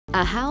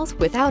A house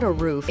without a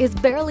roof is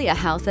barely a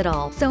house at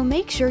all, so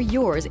make sure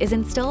yours is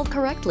installed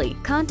correctly.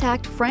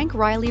 Contact Frank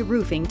Reilly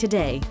Roofing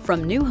today.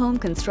 From new home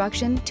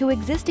construction to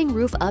existing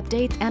roof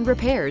updates and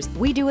repairs,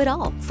 we do it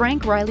all.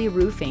 Frank Reilly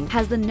Roofing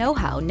has the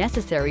know-how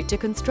necessary to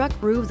construct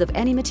roofs of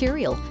any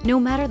material, no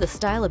matter the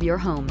style of your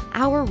home.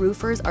 Our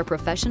roofers are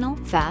professional,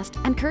 fast,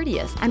 and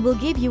courteous, and will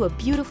give you a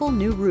beautiful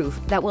new roof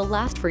that will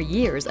last for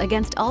years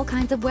against all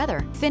kinds of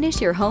weather.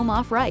 Finish your home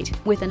off right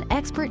with an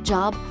expert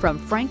job from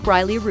Frank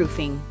Reilly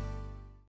Roofing.